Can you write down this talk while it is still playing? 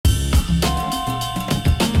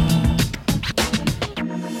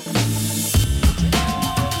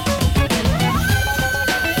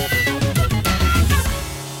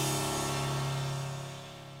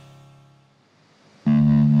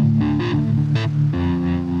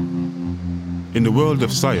In the world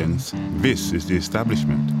of science, this is the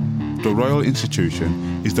establishment. The Royal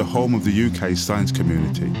Institution is the home of the UK's science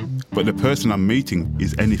community, but the person I'm meeting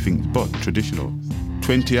is anything but traditional.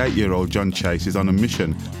 28-year-old Jon Chase is on a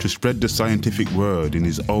mission to spread the scientific word in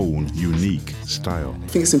his own unique style. I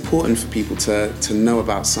think it's important for people to know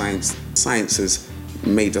about science. Science has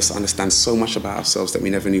made us understand so much about ourselves that we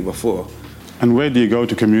never knew before. And where do you go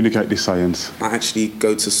to communicate this science? I actually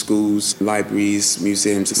go to schools, libraries,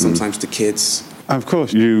 museums, and sometimes to kids. Of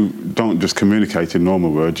course, you don't just communicate in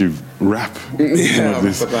normal words, you rap.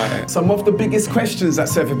 Some of the biggest questions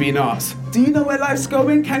that's ever been asked. Do you know where life's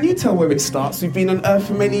going? Can you tell where it starts? We've been on Earth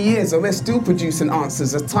for many years, and we're still producing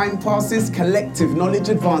answers. As time passes, collective knowledge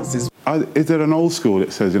advances. Is there an old school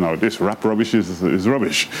that says, this rap rubbish is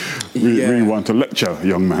rubbish? We want to lecture,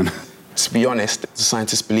 young man. To be honest, the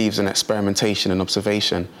scientist believes in experimentation and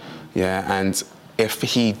observation, and if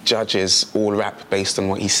he judges all rap based on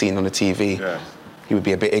what he's seen on the TV, he would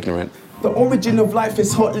be a bit ignorant. The origin of life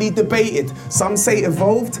is hotly debated. Some say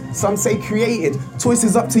evolved, some say created. Choice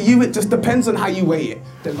is up to you, it just depends on how you weigh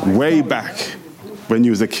it. Way back when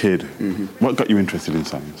you was a kid, what got you interested in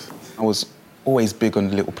science? I was always big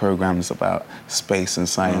on little programs about space and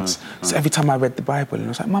science. So every time I read the Bible, and I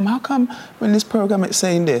was like, Mum, how come when this program it's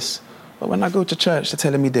saying this, but when I go to church they're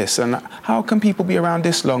telling me this? And how can people be around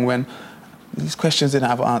this long when these questions didn't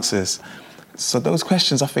have answers? So those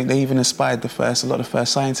questions, I think they even inspired a lot of the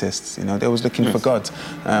first scientists. They was looking for God.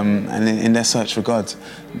 And in their search for God,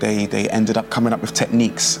 they ended up coming up with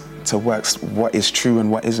techniques to work what is true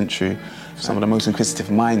and what isn't true. Some of the most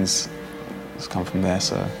inquisitive minds has come from there,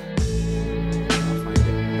 so.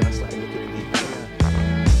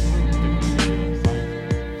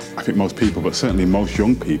 I think most people, but certainly most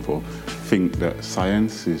young people, think that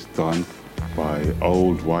science is done by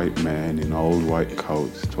old white men in old white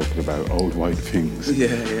coats talking about old white things.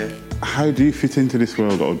 Yeah. How do you fit into this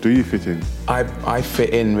world, or do you fit in? I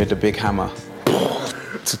fit in with a big hammer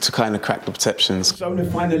to kind of crack the perceptions. Shown to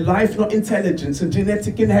find a life, not intelligence, and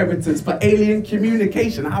genetic inheritance, but alien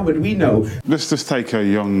communication. How would we know? Let's just take a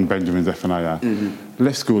young Benjamin Zephaniah.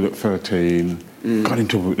 Left school at 13, got in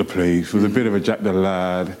trouble with the police, was a bit of a Jack the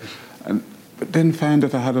Lad, but then found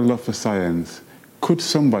that I had a love for science. Could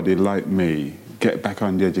somebody like me get back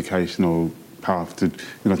on the educational path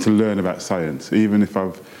to learn about science, even if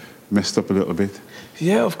I've messed up a little bit?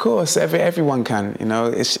 Yeah, of course. Everyone can.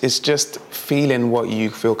 It's just feeling what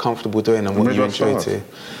you feel comfortable doing and what you enjoy to.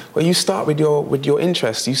 Well, you start with your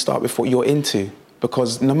interests. You start with what you're into,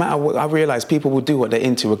 because no matter what, I realise people will do what they're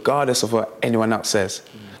into regardless of what anyone else says.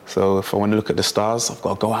 So if I want to look at the stars, I've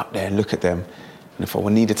got to go out there and look at them. And if I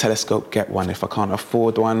need a telescope, get one. If I can't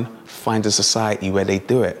afford one, find a society where they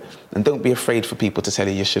do it. And don't be afraid for people to tell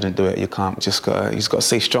you shouldn't do it. You can't. You just got to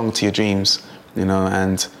stay strong to your dreams,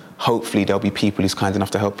 and hopefully there'll be people who's kind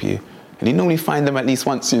enough to help you. And you normally find them at least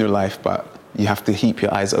once in your life, but you have to keep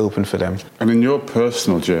your eyes open for them. And in your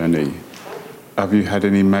personal journey, have you had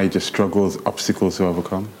any major struggles, obstacles to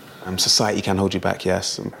overcome? Society can hold you back,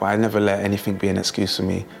 yes, but I never let anything be an excuse for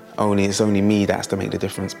me. It's only me that has to make the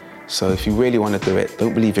difference. So if you really want to do it,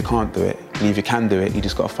 don't believe you can't do it. Believe you can do it, you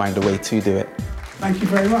just got to find a way to do it. Thank you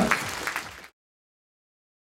very much.